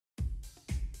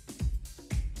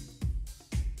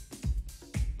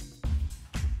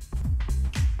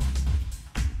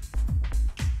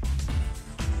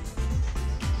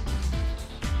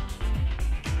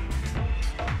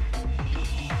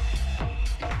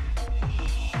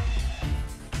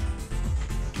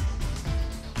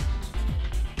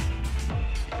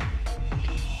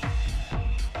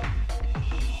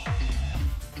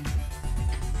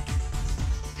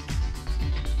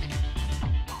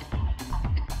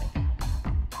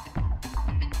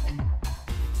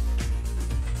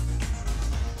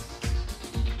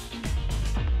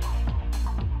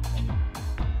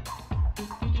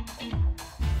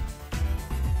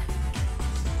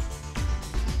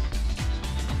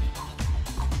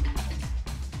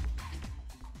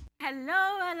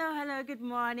Hello, hello, hello, good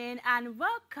morning and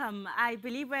welcome. I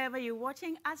believe wherever you're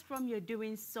watching us from, you're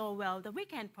doing so well. The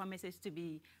weekend promises to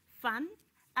be fun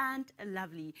and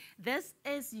lovely. This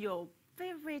is your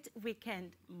favorite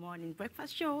weekend morning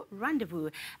breakfast show, Rendezvous,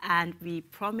 and we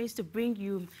promise to bring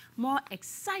you more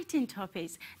exciting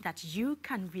topics that you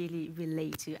can really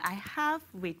relate to. I have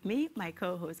with me my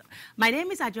co-host. My name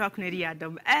is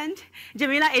Konadu-Yiadom, and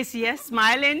Jamila is here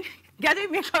smiling, getting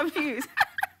me confused.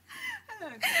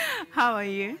 Hello, how are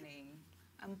you? Morning.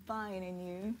 I'm fine, and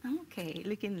you? I'm okay,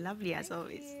 looking lovely as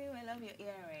always. Thank you. I love your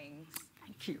earrings.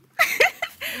 Thank you.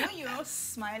 When you're all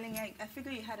smiling, I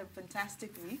figure you had a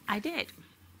fantastic week. I did.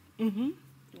 Mm-hmm.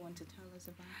 You want to tell us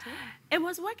about it? It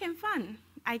was work and fun,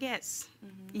 I guess.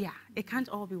 Mm-hmm. Yeah, it can't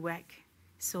all be work.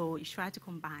 So you try to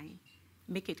combine,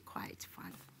 make it quite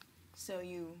fun. So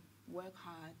you work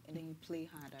hard and then you play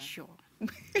harder. Sure.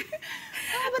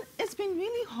 But it's been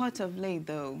really hot of late,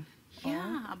 though.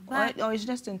 Yeah, but... Or it's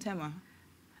just in Tema?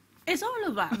 It's all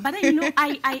over. But then, you know,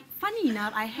 funny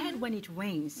enough, I heard when it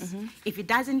rains, if it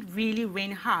doesn't really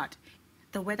rain hard,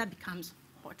 the weather becomes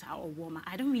hotter or warmer.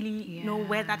 I don't really know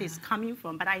where that is coming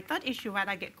from, but I thought it should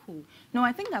rather get cool. No,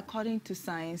 I think according to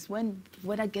science, when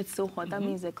weather gets so hot, that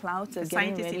means the clouds are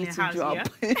getting ready to drop.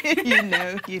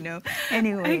 Yeah? you know.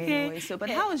 Anyway, so, but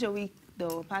how was your week,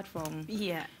 though, apart from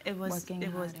it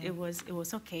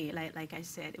was okay. Like I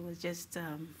said, it was just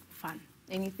fun.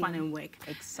 Anything fun and work.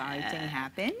 Exciting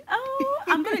happen? Oh,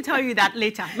 I'm going to tell you that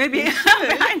later. Maybe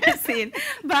behind the scene.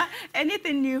 But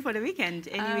anything new for the weekend?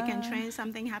 Any weekend trend,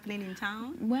 something happening in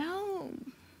town? Well,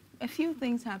 a few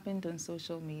things happened on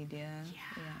social media.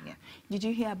 Yeah. Did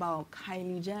you hear about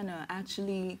Kylie Jenner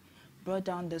actually brought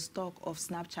down the stock of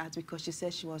Snapchat because she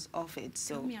said she was off it?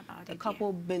 So tell me about it, a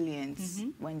couple billions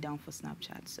went down for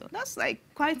Snapchat. So that's like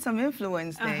quite some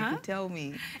influence there, if you tell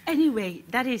me. Anyway,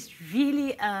 that is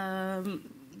really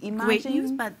great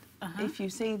news, but if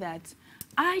you say that,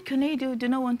 I, Konadu, do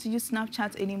not want to use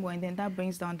Snapchat anymore, and then that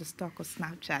brings down the stock of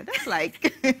Snapchat. That's like,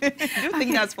 do you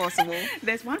think that's possible?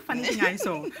 There's one funny thing I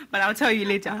saw, but I'll tell you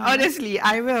later. Honestly,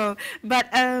 I will.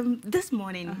 But this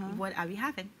morning, what are we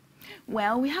having?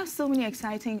 Well, we have so many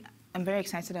exciting... I'm very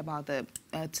excited about the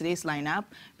today's lineup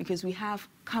because we have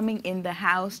coming in the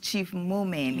house Chief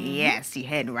Moomin. Yes, you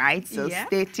heard right. So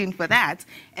stay tuned for that.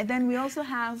 And then we also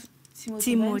have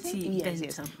Timothy Benton.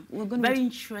 Yes. Very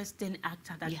interesting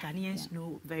actor that Ghanaians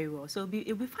know very well. So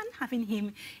it'll be fun having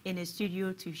him in a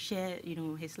studio to share, you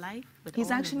know, his life.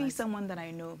 He's actually someone that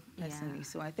I know personally,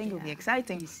 so I think it'll be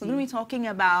exciting. We're going to be talking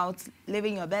about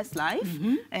living your best life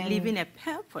and living a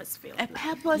purpose-filled life. A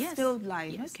purpose-filled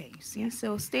life. Yes. Okay,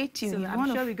 so stay tuned. So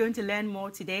I'm sure we're going to learn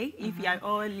more today if you are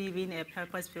all living a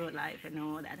purpose-filled life and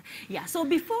all that. Yeah. So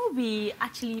before we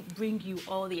actually bring you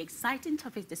all the exciting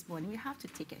topics this morning, we have to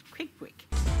take a quick break.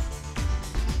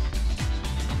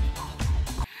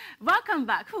 Welcome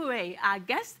back. Hooray! Our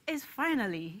guest is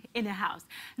finally in the house.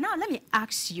 Now let me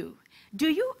ask you, do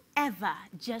you ever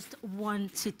just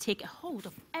want to take a hold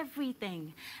of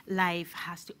everything life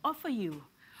has to offer you?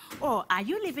 Or are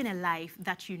you living a life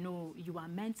that you know you are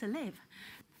meant to live?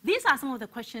 These are some of the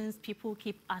questions people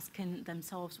keep asking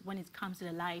themselves when it comes to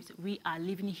the lives we are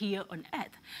living here on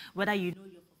earth, whether you know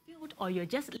you're fulfilled or you're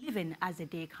just living as the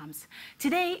day comes.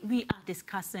 Today, we are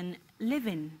discussing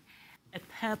living a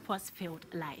purpose-filled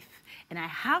life. And I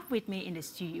have with me in the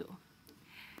studio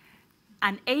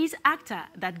an ace actor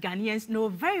that Ghanaians know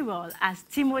very well as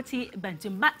Timothy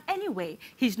Benton. But anyway,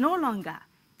 he's no longer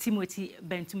Timothy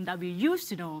Benton that we used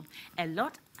to know. A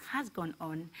lot has gone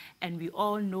on, and we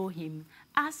all know him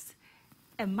as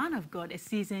a man of God, a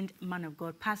seasoned man of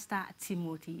God, Pastor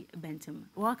Timothy Benton.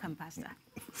 Welcome, Pastor.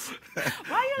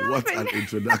 Why are you laughing? What an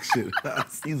introduction.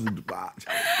 Seasoned, but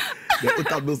the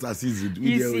Otables are seasoned.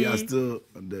 We are still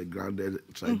on the grounded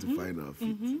trying to find our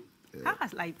feet. How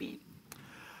has life been?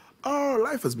 Oh,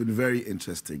 life has been very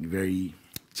interesting, very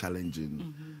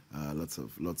challenging. Lots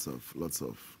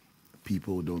of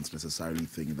people don't necessarily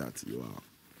think that you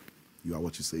are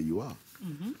what you say you are.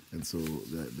 And so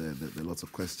there are lots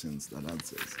of questions that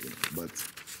answers. You know. But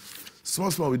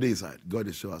small we decide. God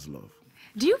is show us love.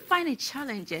 Do you find it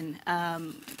challenging?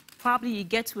 Probably you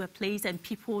get to a place and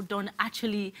people don't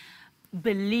actually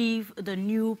believe the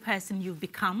new person you've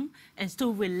become and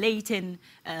still relating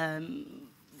to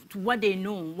what they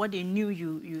know, what they knew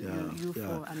you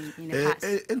for in the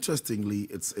past. Interestingly,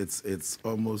 it's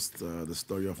almost the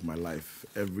story of my life.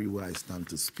 Everywhere I stand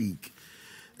to speak,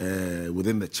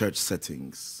 within the church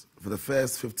settings, for the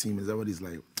first 15 minutes, everybody's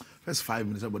like, first 5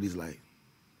 minutes, everybody's like,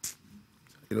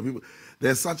 you know, people.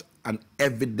 There's such an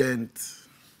evident,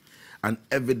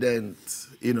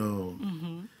 you know,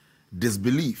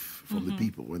 disbelief from the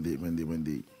people when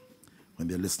they when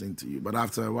they're listening to you. But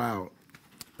after a while,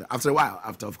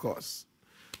 of course,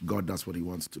 God does what he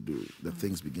wants to do. The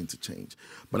things begin to change.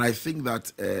 But I think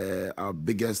that our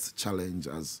biggest challenge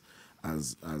as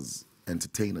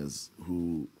entertainers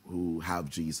who have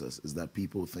Jesus is that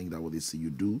people think that what they see you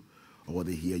do or what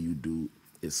they hear you do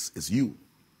is you.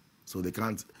 So they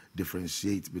can't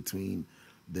differentiate between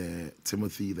the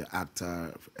Timothy, the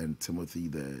actor, and Timothy,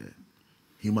 the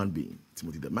human being,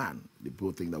 Timothy, the man. They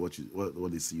both think that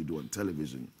what they see you do on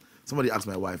television. Somebody asked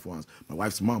my wife once, my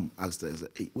wife's mom asked her, and said,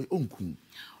 hey, wait, unku.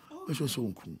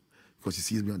 Because she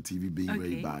sees me on TV being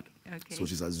very bad. Okay. So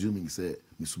she's assuming, say,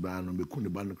 but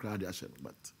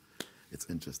it's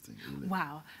interesting. Really.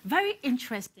 Wow, very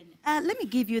interesting. Let me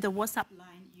give you the WhatsApp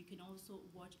line. You can also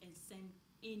watch and send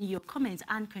in your comments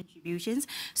and contributions.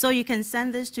 So you can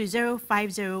send this to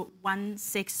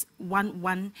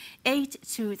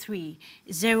 05016118823.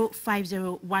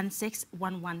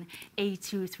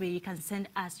 05016118823. You can send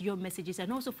us your messages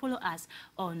and also follow us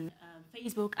on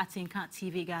Facebook at Tinka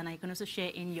TV Ghana. You can also share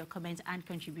in your comments and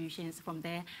contributions from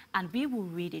there, and we will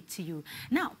read it to you.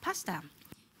 Now, Pastor,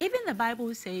 even the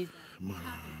Bible says that we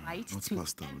have the right to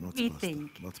everything.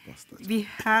 Not pastor.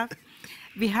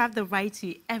 We have the right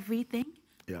to everything,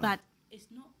 but it's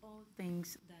not all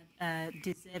things that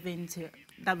deserving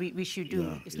that we should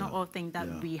do. It's not all things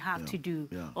that we have to do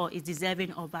or is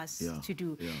deserving of us to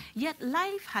do. Yet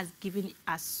life has given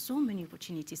us so many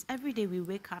opportunities. Every day we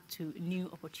wake up to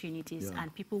new opportunities,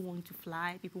 and people want to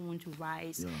fly, people want to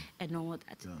rise, and all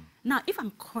that. Now, if I'm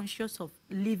conscious of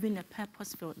living a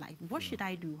purpose-filled life, what should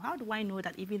I do? How do I know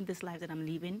that even this life that I'm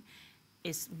living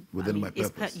is within my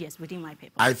purpose? Yes, within my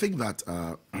purpose. I think that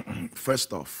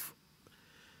first off,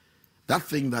 that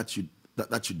thing that you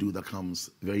do that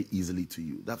comes very easily to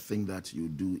you, that thing that you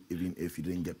do even if you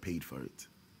didn't get paid for it,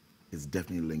 is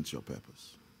definitely linked to your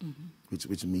purpose.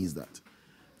 Which means that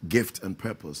gift and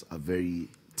purpose are very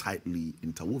tightly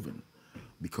interwoven,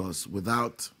 because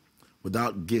without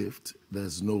gift,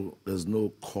 there's no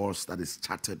course that is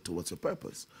charted towards your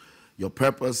purpose. Your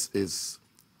purpose is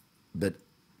the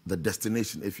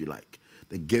destination, if you like.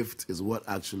 The gift is what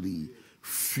actually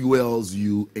fuels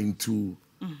you into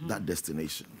that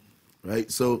destination,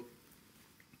 right? So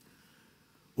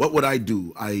what would I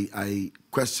do? I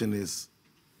question is,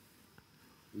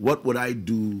 what would I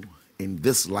do in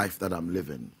this life that I'm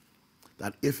living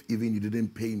that if even you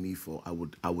didn't pay me for,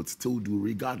 I would still do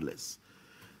regardless?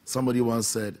 Somebody once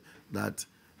said that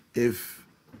if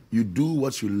you do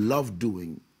what you love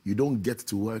doing, you don't get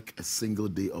to work a single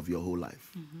day of your whole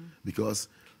life. Because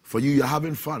for you, you're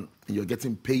having fun and you're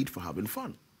getting paid for having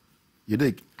fun. You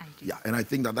dig? Yeah, and I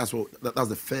think that's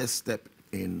the first step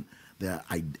in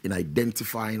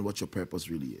identifying what your purpose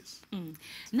really is.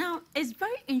 Now, it's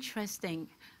very interesting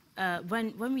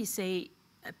when we say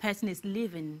a person is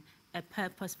living a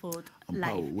purposeful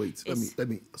life. Oh, wait, let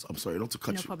me. I'm sorry, not to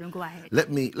cut you. No problem. Go ahead. Let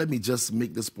me just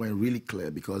make this point really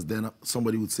clear, because then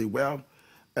somebody would say, well,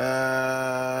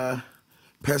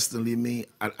 personally, me,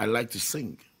 I like to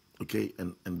sing, okay,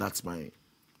 and that's my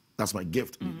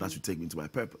gift, and that should take me to my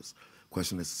purpose.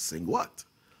 Question is, sing what?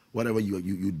 Whatever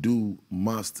you do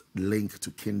must link to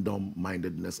kingdom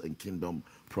mindedness and kingdom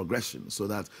progression, so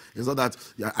that it's not that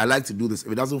I like to do this.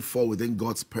 If it doesn't fall within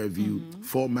God's purview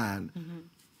for man,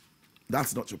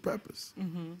 that's not your purpose.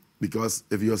 Because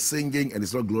if you're singing and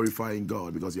it's not glorifying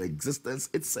God, because your existence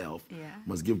itself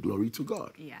must give glory to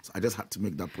God. So I just had to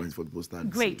make that point for people to start.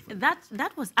 Great.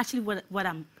 That was actually what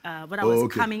I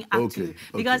was coming up to.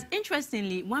 Because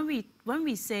interestingly, when we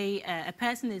say a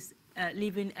person is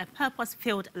living a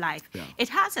purpose-filled life, it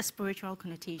has a spiritual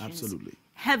connotation. Absolutely.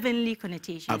 Heavenly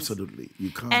connotations. Absolutely.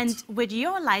 You can't. And with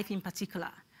your life in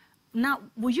particular, now,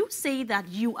 would you say that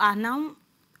you are now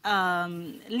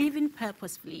living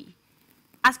purposefully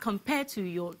as compared to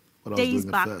your days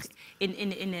back in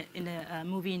the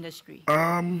movie industry?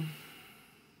 I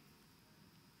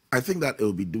think that it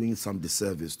will be doing some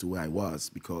disservice to where I was,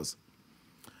 because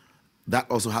that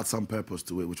also had some purpose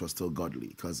to it, which was still godly.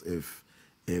 Because if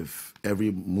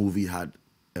every movie had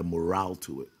a morale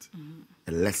to it,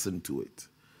 a lesson to it,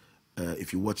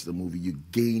 if you watch the movie, you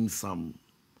gain some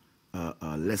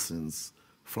lessons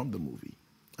from the movie.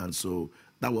 And so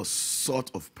that was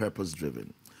sort of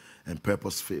purpose-driven and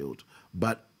purpose-filled.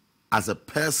 But as a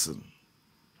person,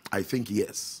 I think,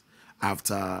 yes,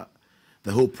 after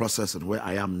the whole process and where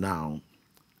I am now,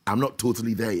 I'm not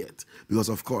totally there yet, because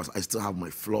of course I still have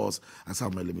my flaws, I still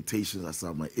have my limitations, I still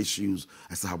have my issues,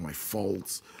 I still have my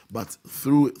faults. But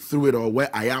through it all,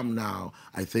 where I am now,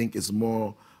 I think it's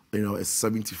more, a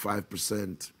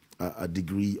 75% a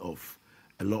degree of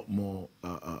a lot more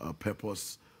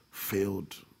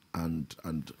purpose-filled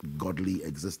and godly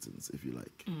existence, if you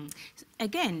like.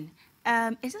 Again,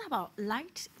 is it about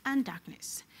light and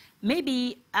darkness?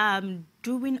 Maybe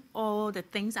doing all the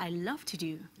things I love to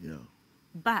do,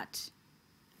 but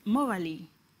morally,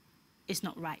 it's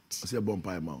not right. I see a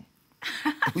bonfire now.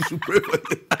 We should pray for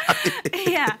you.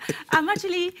 Yeah, I'm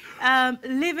actually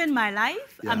living my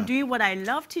life. I'm doing what I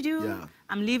love to do.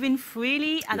 I'm living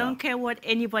freely. I don't care what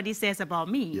anybody says about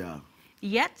me.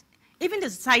 Yet, even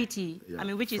the society, I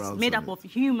mean, which is made up of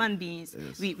human beings,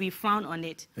 we frown on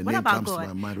it. What about God? To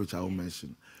my mind, which I won't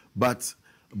mention. But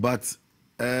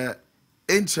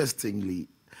interestingly,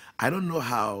 I don't know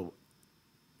how.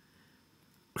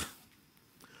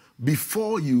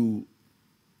 Before you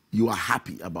are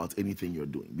happy about anything you're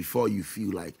doing, before you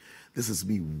feel like, this is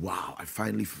me, wow, I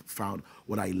finally found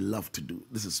what I love to do,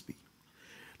 this is me.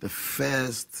 The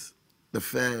first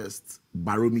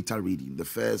barometer reading, the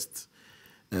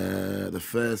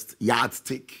first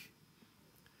yardstick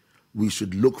we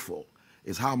should look for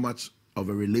is how much of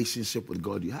a relationship with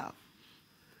God you have.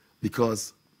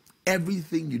 Because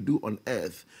everything you do on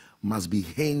earth must be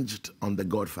hinged on the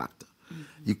God factor.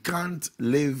 You can't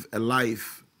live a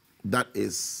life that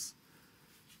is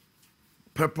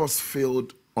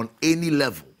purpose-filled on any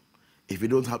level if you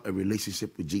don't have a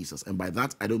relationship with Jesus. And by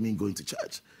that, I don't mean going to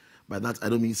church. By that, I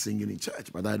don't mean singing in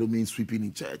church. By that, I don't mean sweeping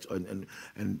in church and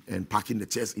packing the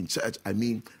chairs in church. I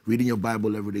mean reading your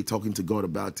Bible every day, talking to God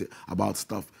about it, about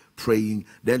stuff, praying.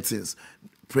 Then since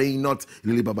praying, not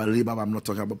Lily Baba, I'm not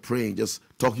talking about praying, just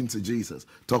talking to Jesus,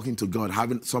 talking to God,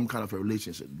 having some kind of a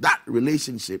relationship. That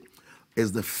relationship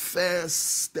is the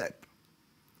first step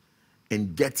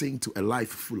in getting to a life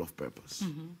full of purpose.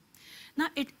 Now,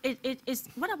 it is.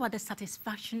 What about the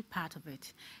satisfaction part of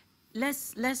it?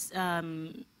 Let's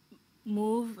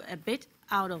move a bit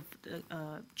out of the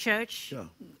church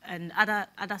and other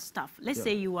stuff. Let's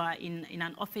say you are in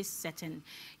an office setting.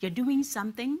 You're doing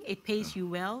something. It pays you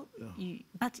well,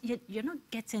 but you're not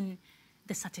getting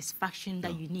the satisfaction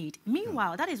that you need.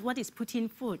 Meanwhile, that is what is putting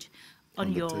food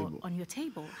on your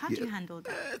table. How do you handle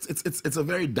that? It's a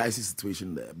very dicey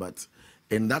situation there, but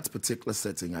in that particular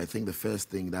setting, I think the first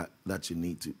thing that you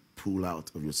need to pull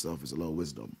out of yourself is a lot of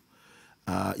wisdom.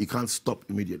 You can't stop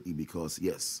immediately because,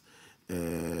 yes,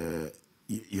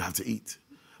 you have to eat.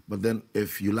 But then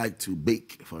if you like to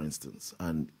bake, for instance,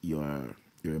 and you're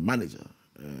a manager,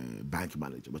 bank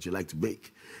manager, but you like to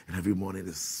bake, and every morning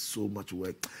there's so much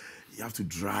work, you have to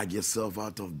drag yourself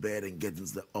out of bed and get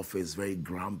into the office very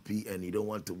grumpy and you don't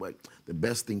want to work. The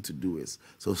best thing to do is,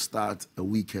 so start a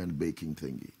weekend baking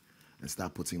thingy and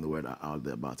start putting the word out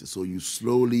there about it. So you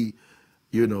slowly,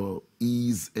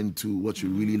 ease into what you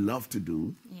really love to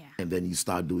do, and then you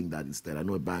start doing that instead. I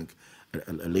know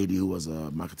a lady who was a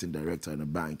marketing director in a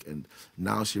bank, and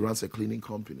now she runs a cleaning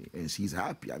company, and she's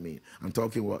happy. I mean, I'm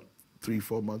talking,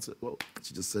 3-4 months ago,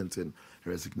 she just sent in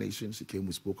her resignation. She came,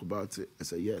 we spoke about it. I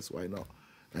said, yes, why not?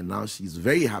 And now she's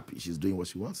very happy. She's doing what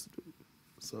she wants to do.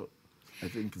 So I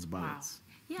think it's balance.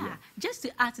 Wow. Yeah, just to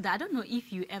add to that, I don't know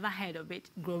if you ever heard of it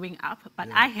growing up, but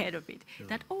I heard of it.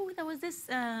 That, there was this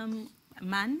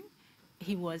man,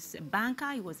 he was a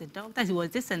banker, he was a doctor, he was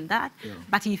this and that,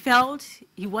 but he felt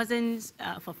he wasn't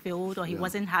fulfilled or he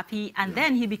wasn't happy, and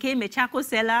then he became a charcoal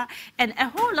seller and a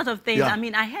whole lot of things. I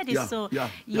mean, I heard it,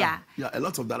 a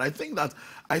lot of that. I think that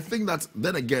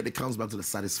then again it comes back to the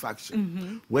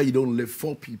satisfaction where you don't live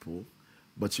for people,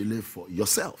 but you live for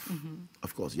yourself.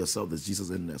 Of course, yourself, there's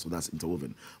Jesus in there, so that's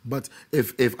interwoven. But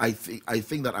if I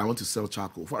think that I want to sell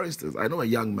charcoal, for instance, I know a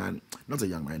young man, not a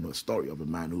young man, I know a story of a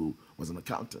man who was an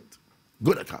accountant,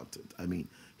 good accountant. I mean,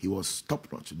 he was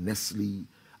top-notch, Nestle,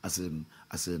 as in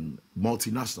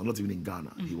multinational, not even in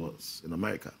Ghana, he was in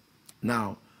America.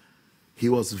 Now, he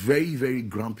was very, very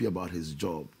grumpy about his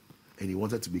job, and he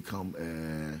wanted to become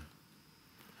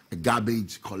a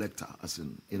garbage collector, as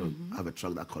in, have a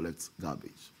truck that collects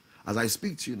garbage. As I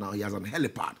speak to you now, he has an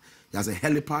helipad. He has a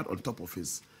helipad on top of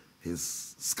his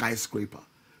skyscraper.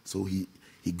 So he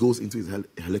goes into his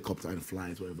helicopter and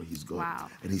flies wherever he's going. Wow.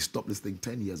 And he stopped this thing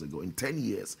 10 years ago. In 10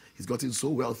 years, he's gotten so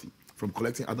wealthy from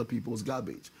collecting other people's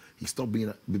garbage. He stopped being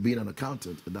an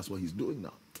accountant, and that's what he's doing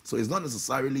now. So it's not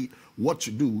necessarily what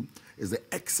you do, it's the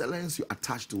excellence you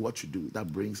attach to what you do that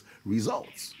brings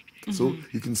results. So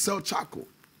you can sell charcoal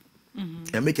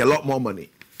and make a lot more money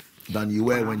than you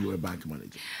were when you were a bank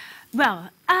manager. Well,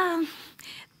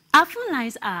 our phone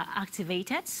lines are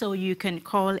activated, so you can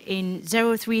call in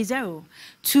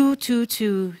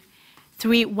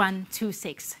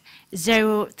 030-222-3126,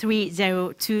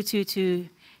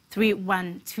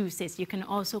 030-222-3126. You can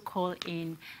also call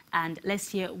in and let's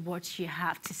hear what you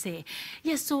have to say.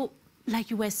 Yes, so like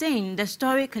you were saying, the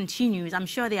story continues. I'm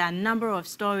sure there are a number of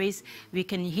stories we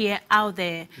can hear out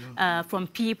there from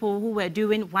people who were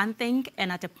doing one thing,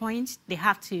 and at a point they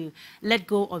have to let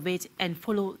go of it and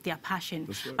follow their passion.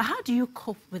 Right. But how do you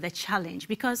cope with the challenge?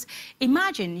 Because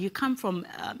imagine you come from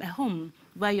a home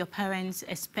where your parents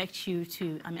expect you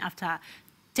to, I mean, after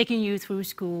taking you through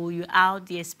school, you're out,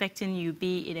 they're expecting you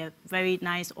be in a very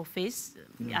nice office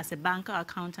as a banker,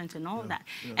 accountant, and all that.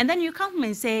 And then you come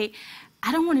and say,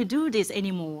 I don't want to do this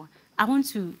anymore. I want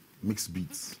to mix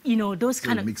beats. You know, those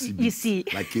Still kind of, mixy you beats, see.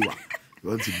 like Kiwa. You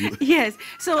want to do Yes.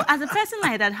 So as a person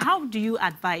like that, how do you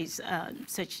advise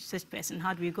such person?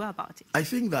 How do you go about it? I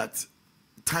think that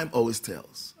time always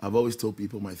tells. I've always told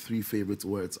people my 3 favorite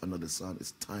words under the sun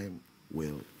is time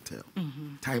will tell.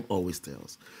 Time always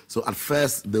tells. So at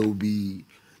first they'll be,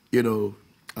 you know,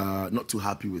 not too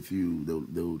happy with you.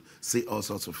 They'll say all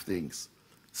sorts of things.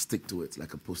 Stick to it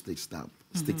like a postage stamp.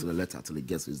 Stick to the letter till it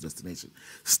gets to its destination.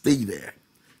 Stay there.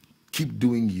 Keep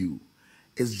doing you.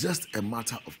 It's just a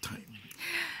matter of time.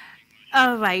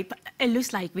 All right. It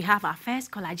looks like we have our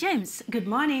first caller. James, good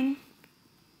morning.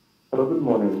 Hello, good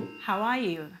morning. How are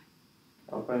you?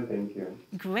 I'm fine, thank you.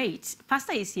 Great.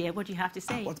 Pastor is here. What do you have to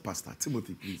say? What pastor?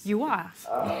 Timothy, please. You are.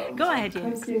 Go ahead,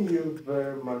 James. Thanking you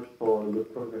very much for the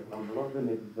program. I'm loving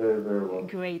it very, very well.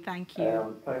 Great, thank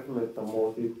you. Thank Mr.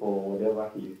 Moses for whatever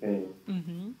he's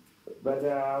saying. But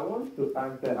I want to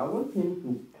answer, I want him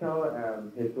to tell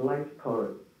his life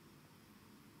story.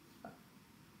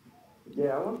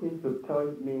 Yeah, I want him to tell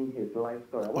me his life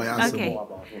story. I want to know more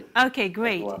about him. Okay,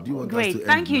 great. Do you want us Great. to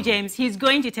Thank end you, now? James. He's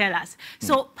going to tell us.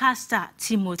 So, Pastor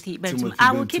Timothy Bentum, Timothy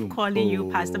I will Bentum. keep calling you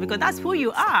Pastor because that's who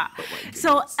you are.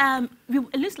 So,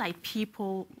 it looks like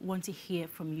people want to hear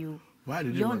from you. Why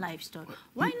did you your want- life story?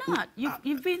 Why not?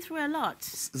 You've been through a lot,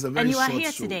 It's a very and you are short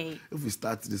here show. today. If we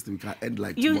start this, we can end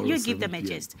like You tomorrow, give them 7 a PM.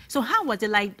 gist. So how was it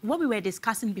like what we were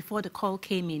discussing before the call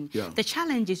came in? Yeah. The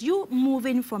challenges, you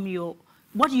moving from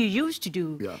what you used to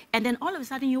do, Yeah. and then all of a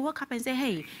sudden you woke up and say,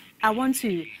 hey, I want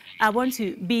to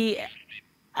be,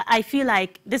 I feel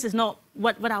like this is not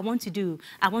what I want to do.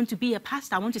 I want to be a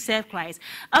pastor. I want to serve Christ.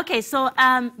 Okay, so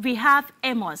we have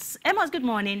Amos. Amos, good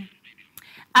morning.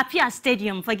 Apia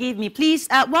Stadium, forgive me. Please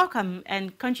welcome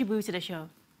and contribute to the show.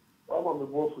 Oh,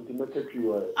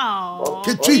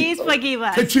 Kechi. please forgive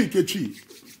us. Kechi.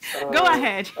 Go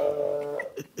ahead.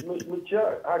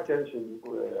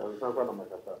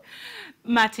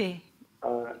 Mate.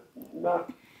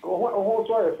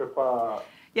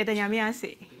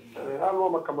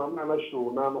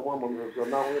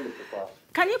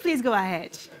 Can you please go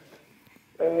ahead?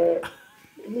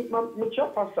 My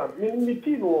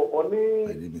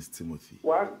name is Timothy.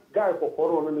 One guy for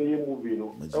Corona movie,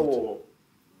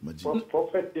 Majid.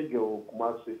 Prophet Eagle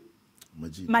Kumasi.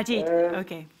 Majid.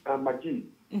 Okay. Majid.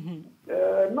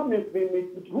 No, me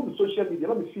social media.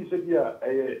 Let me see a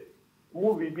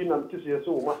movie being anticipated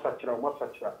so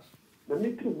massacre. The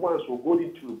meeting once will go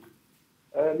into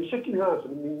the shaking hands.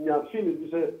 Me feeling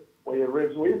this or a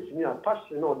resolution me a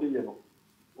passion or the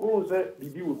oh, that the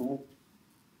view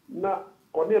na.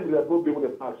 On every level, be with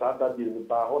the past that day,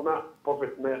 Bahona,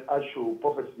 Prophet Ashu,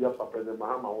 Prophet Yafa, President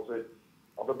Mahama was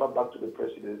back to the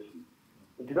presidency.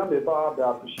 It did not be bad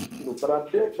but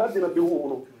I said that didn't be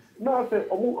one. Now I say,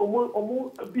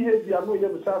 behavior, no, you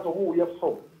have a sense of who you have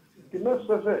from. The next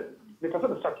say, because of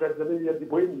the sacred, the name of the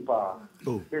boy,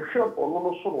 the shop or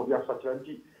no son of the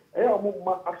sacred. I am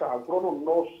as a grown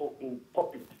no so in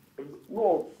topic,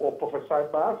 no or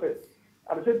prophesy by I said.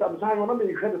 At the same time, I want to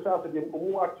make sure that the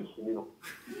more active, you know.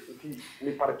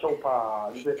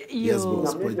 Yes,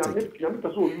 boss.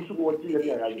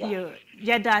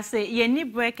 Yeah, that's it. Yeah,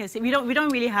 need breakers. We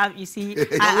don't really have. You see,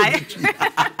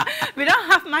 we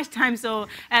don't have much time. So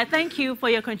thank you for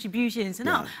your contributions.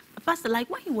 Now, Pastor, like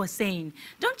what he was saying,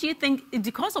 don't you think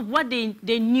because of what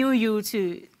they knew you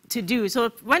to do, so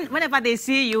whenever they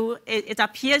see you, it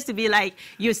appears to be like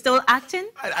you're still acting?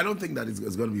 I don't think that it's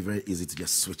going to be very easy to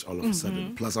just switch all of a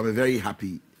sudden. Plus, I'm a very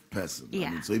happy person. Yeah.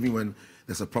 I mean, so even when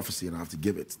there's a prophecy and I have to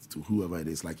give it to whoever it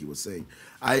is, like he was saying,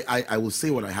 I will say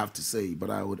what I have to say, but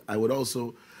I would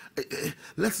also,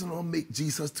 let's not make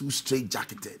Jesus too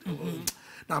straight-jacketed.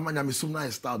 Now, man, I'm so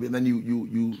nice style, and then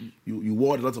you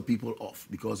ward a lot of people off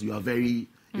because you are very,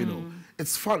 you know,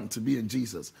 it's fun to be in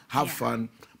Jesus. Have fun,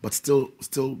 but still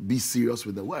be serious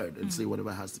with the word and say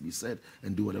whatever has to be said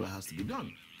and do whatever has to be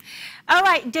done. All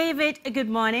right, David, good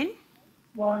morning.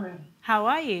 Morning. How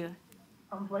are you?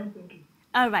 I'm fine, thank you.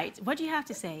 All right, what do you have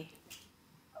to say?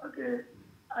 Okay,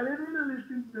 I didn't really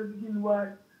listen to the beginning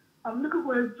why. I'm looking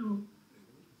forward to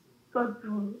talk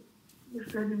to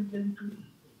Mr. David.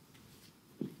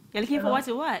 You're looking forward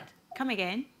to what? Come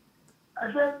again.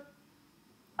 I said,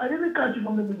 I didn't catch you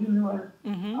from the beginning.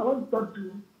 I want to talk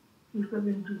to Mr.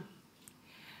 Bintu.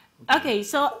 Okay,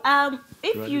 so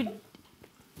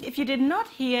if you did not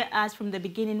hear us from the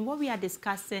beginning, what we are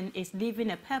discussing is living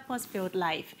a purpose-filled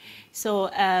life. So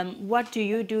what do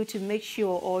you do to make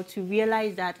sure or to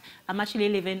realize that I'm actually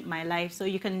living my life? So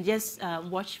you can just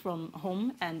watch from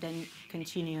home and then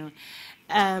continue.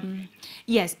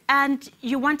 Yes, and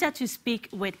you wanted to speak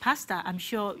with Pastor. I'm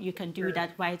sure you can do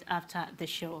that right after the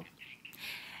show.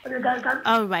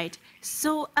 All right.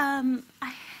 So I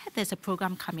heard there's a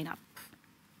program coming up.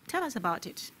 Tell us about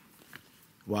it.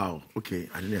 Wow. Okay,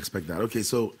 I didn't expect that. Okay,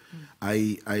 so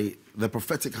the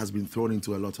prophetic has been thrown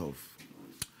into a lot of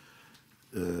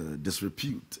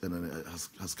disrepute and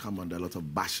has come under a lot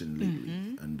of bashing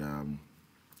lately. And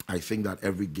I think that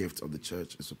every gift of the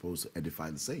church is supposed to edify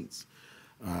the saints.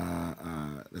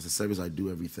 There's a service I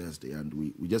do every Thursday, and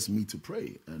we just meet to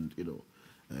pray and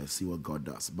see what God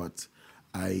does. But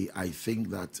I think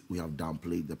that we have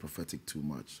downplayed the prophetic too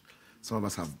much. Some of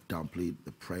us have downplayed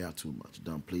the prayer too much,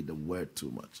 downplayed the word too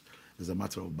much. It's a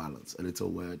matter of balance. A little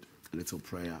word, a little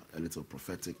prayer, a little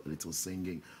prophetic, a little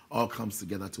singing, all comes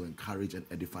together to encourage and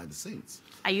edify the saints.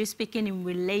 Are you speaking in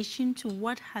relation to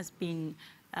what has been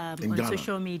on Ghana.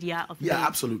 Social media? Yeah,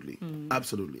 absolutely.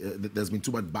 Absolutely. There's been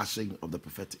too much bashing of the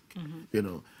prophetic.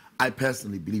 I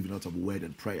personally believe in a lot of word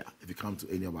and prayer. If you come to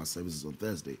any of our services on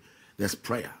Thursday, there's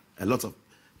prayer. A lot of,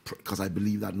 because I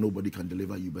believe that nobody can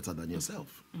deliver you better than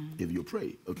yourself if you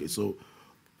pray. Okay, so,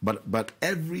 but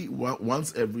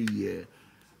once every year,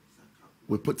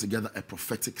 we put together a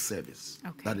prophetic service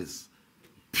that is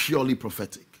purely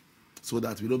prophetic, so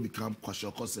that we don't become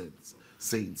kwashoko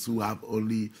saints who have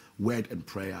only word and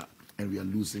prayer, and we are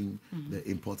losing the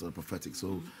import of the prophetic.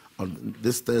 So on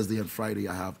this Thursday and Friday,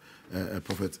 I have a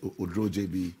prophet Odro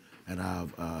JB, and I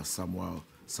have Samuel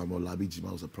Labijima,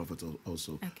 who's a prophet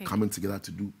also, coming together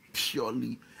to do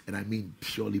purely, and I mean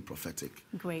purely prophetic.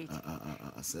 Great.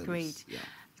 Service. Great. Yeah.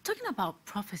 Talking about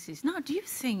prophecies, now do you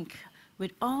think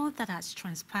with all that has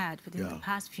transpired within the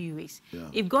past few weeks,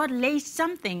 if God lays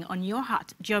something on your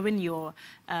heart during your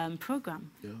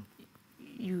program,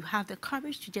 you have the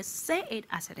courage to just say it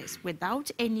as it is, without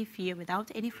any fear,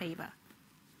 without any favor?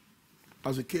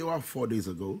 As we came out 4 days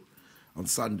ago, on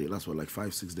Sunday, that's what, like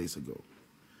 5-6 days ago,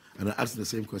 and I asked him the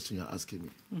same question you're asking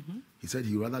me. He said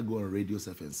he'd rather go on radio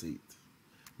self and say it,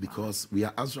 because we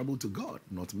are answerable to God,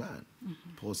 not man.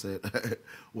 Paul said,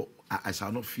 well, I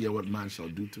shall not fear what man shall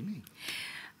do to me.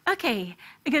 Okay,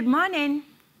 good morning.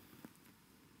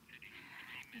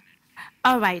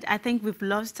 All right, I think we've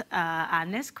lost our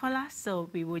next caller, so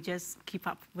we will just keep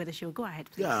up with the show. Go ahead,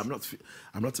 please. Yeah,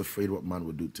 I'm not afraid what man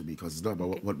would do to me, because it's not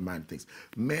about what man thinks.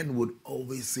 Men would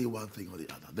always say one thing or the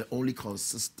other. The only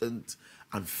consistent,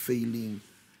 unfailing,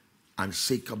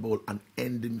 unshakable,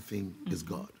 unending thing is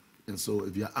God. And so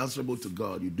if you're answerable to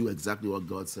God, you do exactly what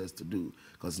God says to do,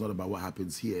 because it's not about what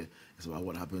happens here, it's about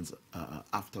what happens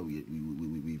after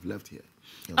we've left here.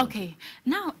 Okay,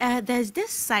 now there's this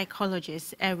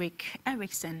psychologist, Erik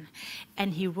Erikson,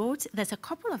 and he wrote there's a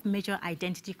couple of major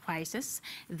identity crises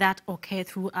that occur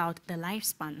throughout the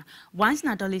lifespan. Once in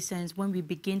adolescence, when we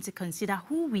begin to consider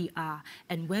who we are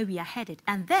and where we are headed,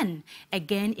 and then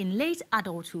again in late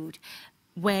adulthood,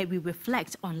 where we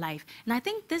reflect on life. And I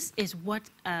think this is what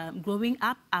growing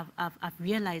up I've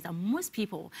realized that most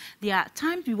people, there are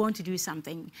times we want to do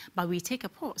something, but we take a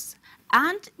pause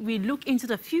and we look into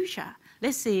the future.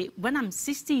 Let's say when I'm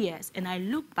 60 years and I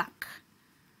look back,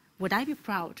 would I be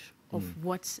proud of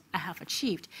what I have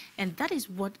achieved? And that is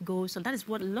what goes on. That is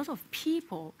what a lot of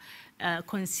people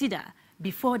consider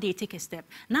before they take a step.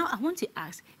 Now, I want to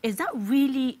ask, is that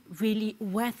really, really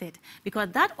worth it? Because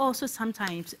that also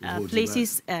sometimes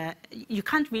places, you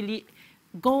can't really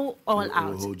go all out.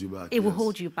 It will hold you back. It will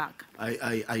hold you back.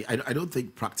 I don't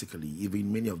think practically,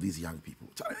 even many of these young people,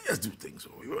 just do things.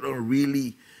 So you don't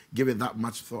really give it that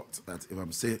much thought that if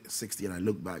I'm 60 and I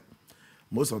look back,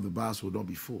 most of the bars will not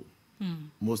be full.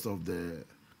 Most of the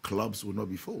clubs will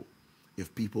not be full.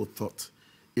 If people thought,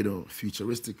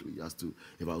 futuristically as to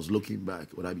if I was looking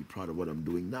back, would I be proud of what I'm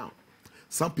doing now?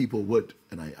 Some people would,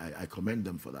 and I commend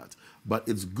them for that. But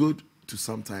it's good to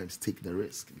sometimes take the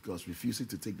risk, because refusing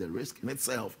to take the risk in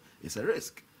itself is a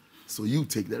risk. So you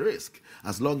take the risk.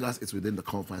 As long as it's within the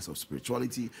confines of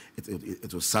spirituality,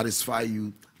 it will satisfy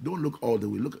you. Don't look all the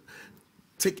way.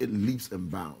 Take it leaps and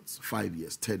bounds. 5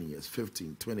 years, 10 years,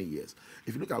 15, 20 years.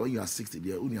 If you look at when you are 60,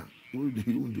 you won't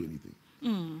do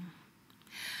anything.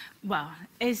 Well,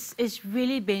 it's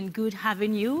really been good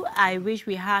having you. I wish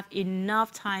we have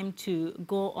enough time to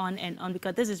go on and on,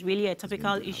 because this is really a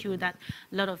topical issue that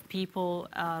a lot of people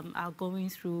are going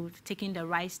through, taking the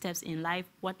right steps in life.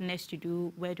 What next to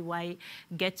do? Where do I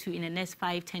get to in the next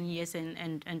 5, 10 years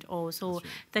and all. So right.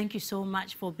 Thank you so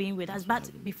much for being with us.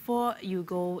 But before you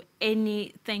go,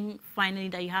 anything finally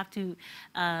that you have to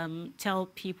tell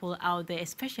people out there,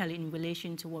 especially in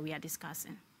relation to what we are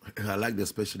discussing? I like the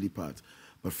especially part.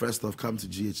 But first off, come to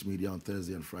GH Media on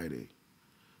Thursday and Friday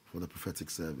for the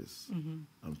prophetic service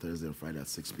on Thursday and Friday at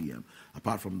 6 p.m.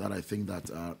 Apart from that, I think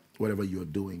that whatever you're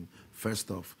doing,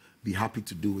 first off, be happy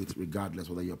to do it regardless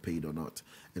whether you're paid or not.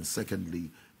 And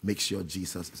secondly, make sure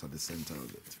Jesus is at the center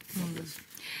of it. God bless you.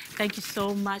 Thank you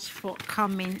so much for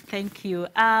coming. Thank you.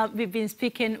 We've been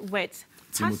speaking with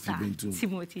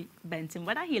Timothy Benton.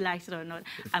 Whether he likes it or not,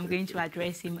 I'm going to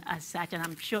address him as such, and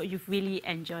I'm sure you've really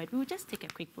enjoyed. We'll just take a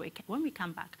quick break. When we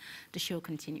come back, the show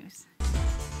continues.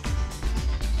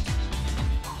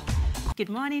 Good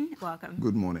morning. Welcome.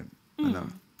 Good morning.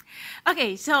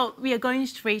 Okay, so we are going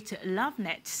straight to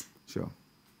LoveNet. Sure.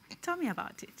 Tell me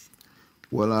about it.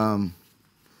 Well,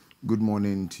 good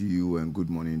morning to you and good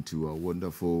morning to our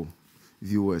wonderful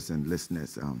viewers and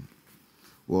listeners.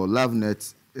 Well,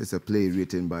 LoveNet is a play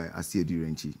written by Asiedu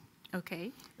Renchi.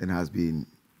 Okay. And has been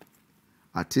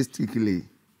artistically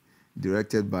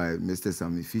directed by Mr.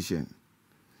 Sammy Fishen,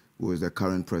 who is the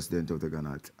current president of the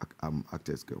Ghana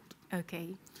Actors Guild.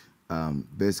 Okay.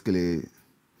 Basically,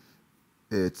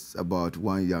 it's about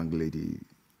one young lady,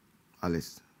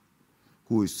 Alice,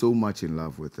 who is so much in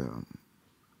love with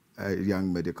a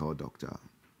young medical doctor,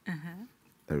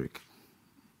 Eric.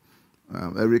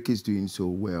 Eric is doing so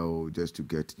well just to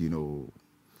get,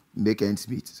 make ends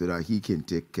meet so that he can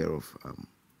take care of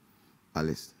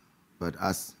Alice. But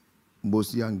as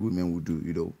most young women would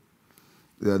do,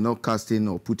 they're not casting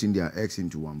or putting their eggs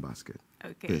into one basket.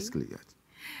 Okay. Basically, yes.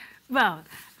 Well,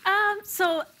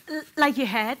 so like you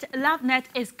heard, LoveNet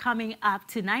is coming up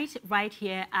tonight right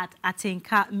here at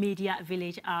Atinka Media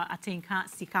Village, Atinka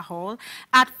Sika Hall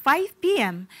at 5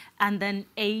 p.m. and then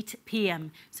 8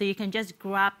 p.m. So you can just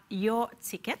grab your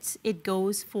tickets. It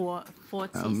goes for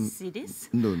 40 cedis.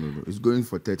 No. It's going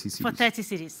for 30 cedis. For 30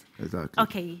 cedis. Exactly.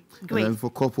 Okay, great. And then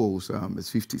for couples, it's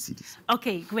 50 cedis.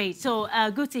 Okay, great. So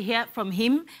good to hear from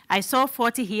him. I saw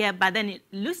 40 here, but then it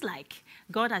looks like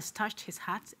God has touched his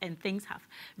heart and things have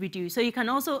reduced. So you can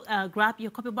also grab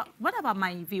your copy. But what about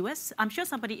my viewers? I'm sure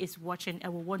somebody is watching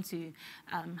and will want to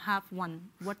have one.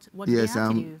 What do they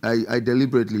have to do? I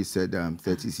deliberately said 30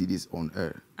 CDs on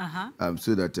air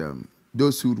so that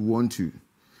those who want to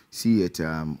see it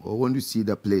or want to see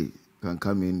the play can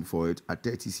come in for it at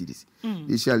 30 CDs.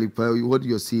 Usually, what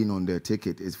you're seeing on the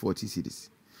ticket is 40 CDs.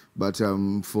 But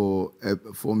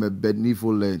from a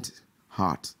benevolent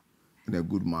heart and a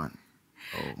good man.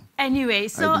 Anyway,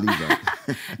 so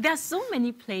there are so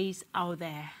many plays out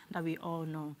there that we all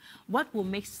know. What will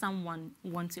make someone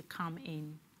want to come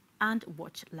in and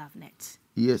watch LoveNet?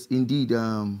 Yes, indeed.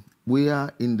 We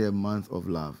are in the month of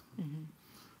love.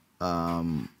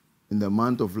 In the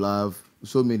month of love,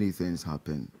 so many things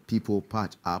happen. People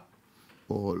patch up,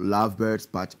 or lovebirds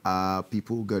patch up,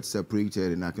 people get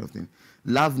separated and that kind of thing.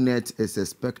 LoveNet is a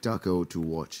spectacle to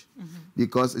watch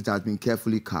because it has been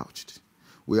carefully couched.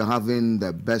 We are having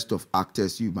the best of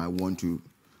actors you might want to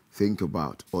think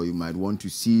about or you might want to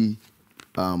see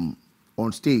on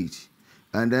stage.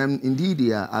 And then, indeed,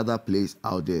 there are other plays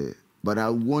out there. But I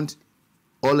want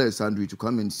all Alessandri to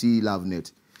come and see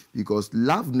LoveNet because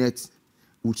LoveNet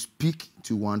would speak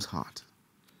to one's heart.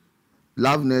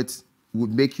 LoveNet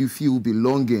would make you feel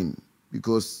belonging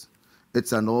because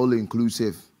it's an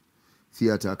all-inclusive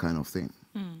theater kind of thing.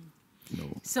 No.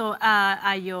 So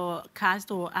are your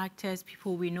cast or actors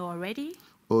people we know already?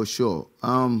 Oh, sure.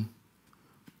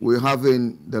 We're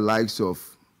having the likes of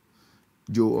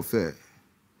Joe Ofe,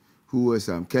 who was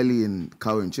Kelly in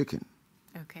Cow and Chicken.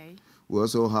 Okay. We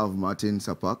also have Martin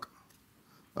Sapak,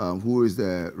 who is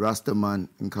the Rastaman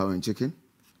in Cow and Chicken.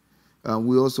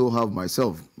 We also have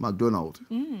myself, McDonald,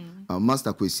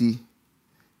 Master Kwesi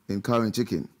in Cow and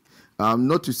Chicken.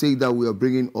 Not to say that we are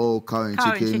bringing all cow and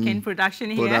chicken production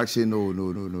here.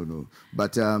 No.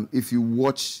 But if you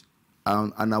watch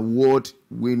an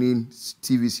award-winning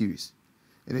TV series,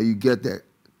 you get the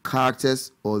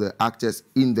characters or the actors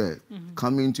in there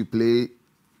coming to play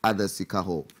at the Sika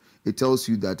Hall. It tells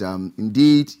you that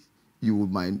indeed you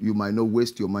might not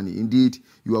waste your money. Indeed,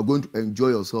 you are going to enjoy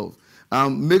yourself.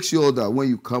 Make sure that when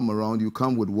you come around, you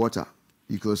come with water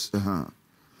because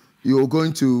you're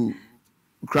going to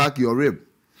crack your rib.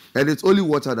 And it's only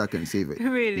water that can save it.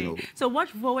 Really? So what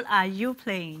role are you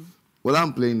playing? Well,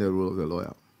 I'm playing the role of the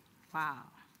lawyer. Wow.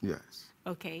 Yes.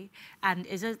 Okay. And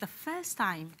is it the first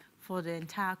time for the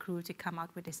entire crew to come out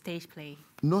with a stage play?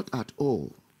 Not at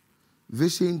all.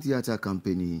 Vision Theatre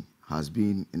Company has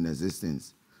been in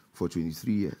existence for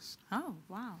 23 years. Oh,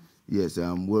 wow. Yes,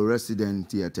 we're resident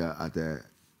theatre at the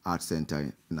Art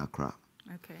Center in Accra.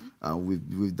 Okay.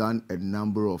 We've done a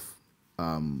number of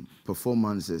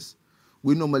performances.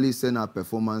 We normally send our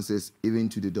performances even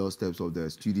to the doorsteps of the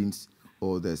students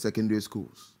or the secondary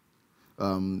schools.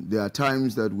 There are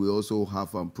times that we also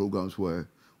have programs where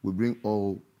we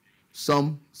bring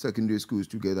some secondary schools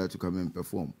together to come and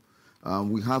perform.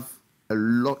 We have a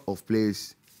lot of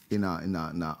plays in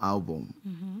our album,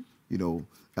 you know,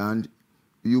 and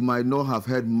you might not have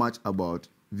heard much about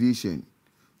Vision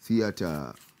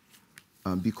Theatre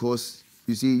because,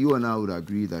 you see, you and I would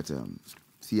agree that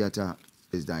theatre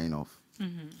is dying off.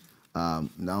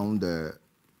 Now the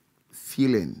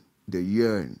feeling, the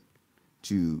yearn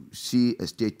to see a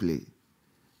stage play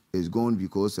is gone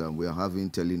because we are having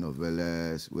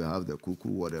telenovelas, we have the cuckoo,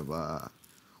 whatever,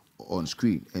 on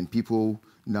screen. And people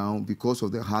now, because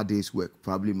of the hard day's work,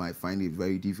 probably might find it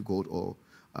very difficult or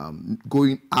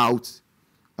going out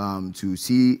to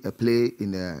see a play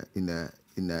in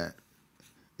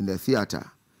the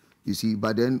theater, you see.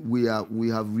 But then we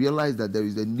have realized that there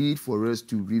is a need for us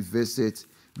to revisit,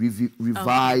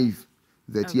 revive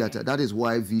the theater. That is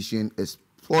why Vision is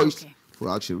poised for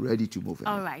action, ready to move.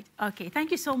 All right. Okay. Thank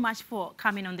you so much for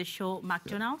coming on the show,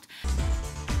 McDonald.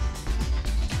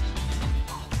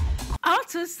 All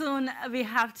too soon, we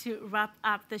have to wrap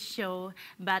up the show,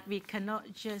 but we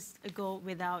cannot just go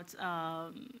without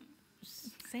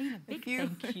saying a big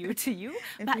thank you to you.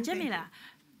 But Jamila,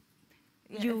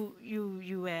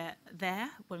 you were there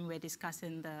when we were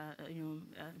discussing the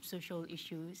social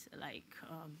issues like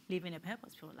living a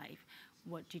purposeful life.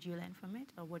 What did you learn from it,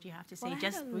 or what do you have to say? Well,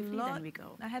 just briefly, then we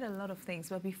go. I had a lot of things,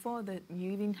 but before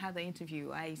you even had the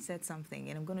interview, I said something,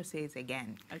 and I'm going to say it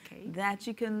again. Okay. That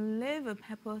you can live a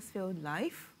purpose-filled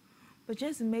life, but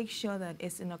just make sure that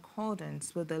it's in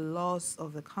accordance with the laws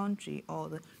of the country or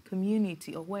the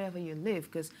community or wherever you live.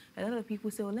 Because a lot of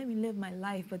people say, well, let me live my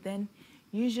life, but then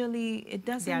usually it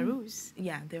doesn't. There are rules.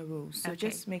 Yeah, there are rules. So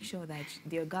just make sure that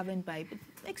they're governed by,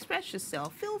 express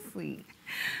yourself, feel free.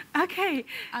 Okay.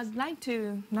 I'd like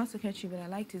to, not to catch you, but I'd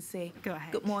like to say go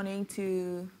ahead. Good morning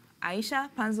to Aisha,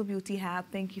 Panzo Beauty Hub,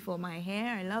 thank you for my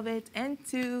hair, I love it. And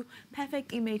to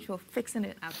Perfect Image for fixing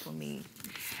it up for me.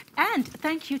 And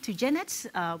thank you to Janet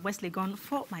Wesley Gon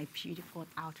for my beautiful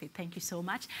outfit. Thank you so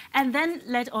much. And then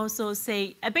let's also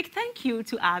say a big thank you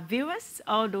to our viewers,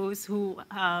 all those who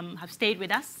have stayed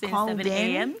with us since 7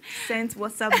 a.m. Sent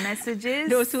WhatsApp messages.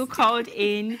 Those who called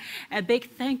in, a big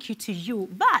thank you to you.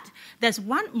 But there's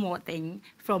one more thing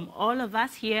from all of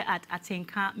us here at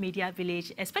Atinka Media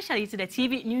Village, especially to the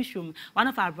TV newsroom. One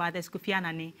of our brothers, Kofi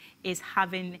Anane, is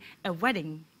having a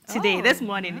wedding today, this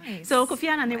morning. Nice. So Kofi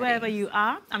Anane, wherever you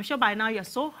are, I'm sure by now you're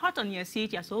so hot on your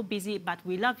seat, you're so busy, but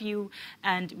we love you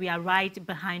and we are right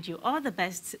behind you. All the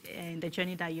best in the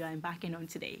journey that you are embarking on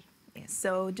today. Yes,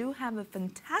 so do have a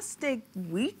fantastic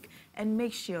week and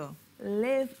make sure,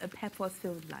 live a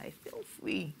purpose-filled life. Feel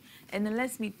free. And then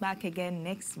let's meet back again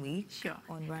next week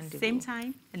on Rendezvous. Same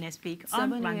time next week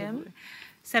on Rendezvous.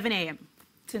 7 a.m.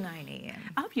 to 9 a.m.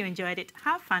 I hope you enjoyed it.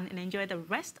 Have fun and enjoy the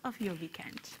rest of your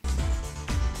weekend.